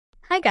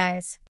Hi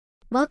guys,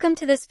 welcome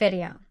to this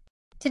video.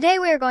 Today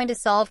we are going to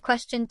solve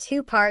question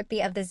 2 part B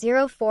of the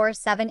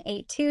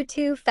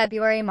 047822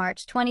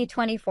 February-March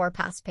 2024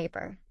 past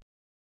paper.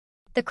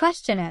 The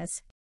question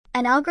is,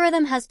 an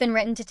algorithm has been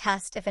written to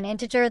test if an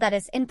integer that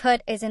is input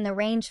is in the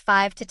range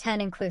 5 to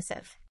 10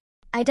 inclusive.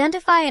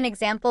 Identify an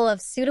example of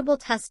suitable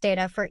test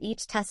data for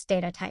each test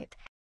data type.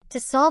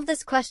 To solve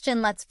this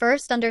question, let's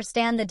first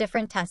understand the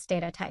different test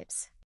data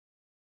types.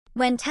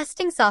 When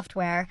testing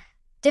software,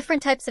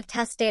 different types of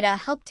test data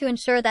help to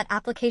ensure that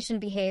application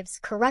behaves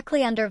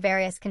correctly under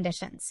various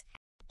conditions.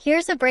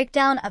 Here's a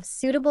breakdown of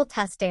suitable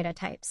test data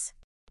types.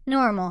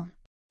 Normal,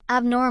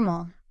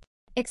 abnormal,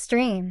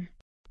 extreme,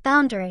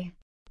 boundary.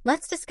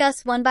 Let's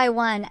discuss one by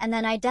one and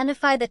then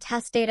identify the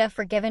test data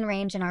for given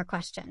range in our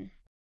question.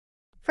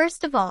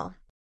 First of all,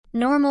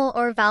 normal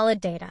or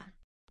valid data.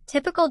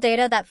 Typical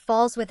data that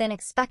falls within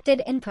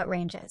expected input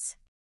ranges.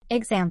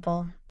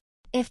 Example: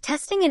 if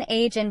testing an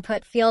age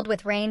input field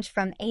with range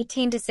from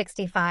 18 to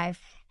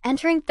 65,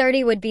 entering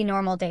 30 would be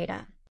normal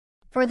data.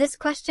 For this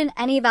question,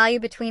 any value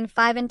between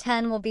 5 and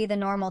 10 will be the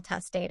normal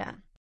test data.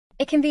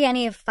 It can be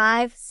any of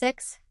 5,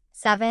 6,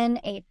 7,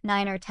 8,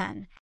 9, or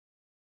 10.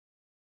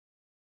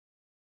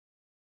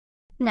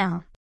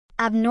 Now,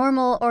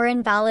 abnormal or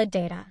invalid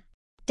data.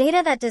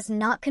 Data that does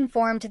not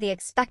conform to the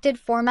expected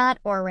format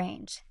or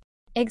range.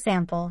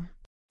 Example: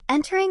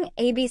 entering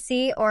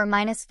ABC or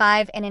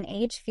 -5 in an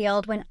age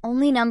field when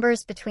only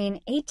numbers between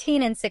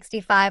 18 and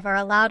 65 are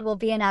allowed will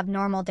be an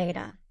abnormal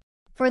data.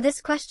 For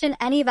this question,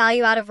 any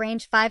value out of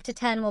range 5 to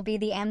 10 will be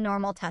the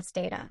abnormal test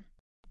data.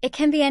 It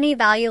can be any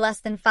value less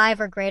than 5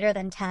 or greater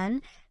than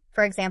 10.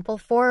 For example,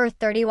 4 or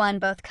 31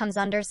 both comes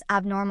under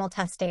abnormal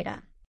test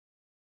data.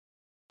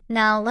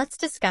 Now let's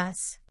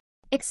discuss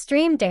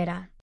extreme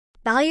data.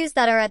 Values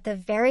that are at the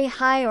very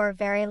high or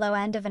very low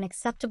end of an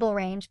acceptable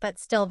range but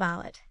still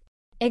valid.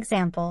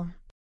 Example: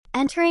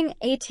 entering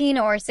 18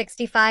 or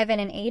 65 in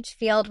an age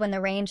field when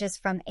the range is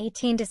from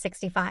 18 to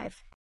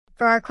 65.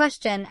 For our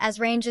question, as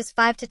range is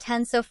 5 to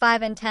 10, so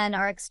 5 and 10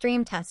 are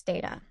extreme test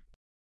data.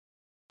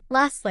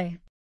 Lastly,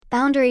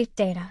 boundary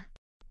data.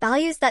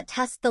 Values that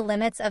test the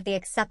limits of the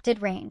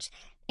accepted range,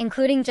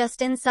 including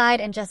just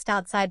inside and just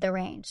outside the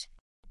range.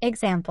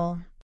 Example: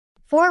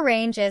 for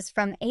range is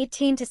from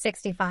 18 to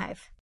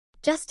 65.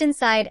 Just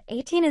inside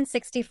 18 and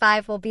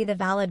 65 will be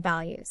the valid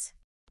values.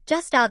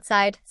 Just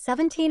outside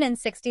 17 and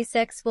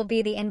 66 will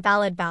be the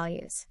invalid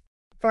values.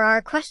 For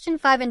our question,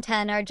 5 and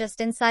 10 are just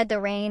inside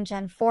the range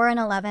and 4 and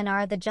 11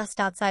 are the just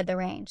outside the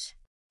range.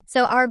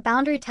 So our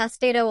boundary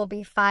test data will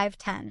be 5,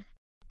 10.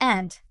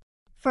 And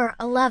for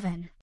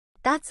 11.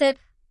 That's it.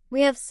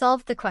 We have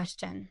solved the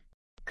question.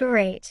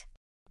 Great.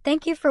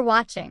 Thank you for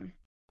watching.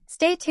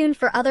 Stay tuned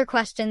for other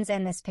questions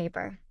in this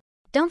paper.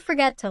 Don't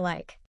forget to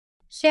like,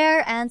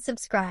 share, and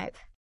subscribe.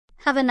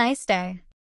 Have a nice day.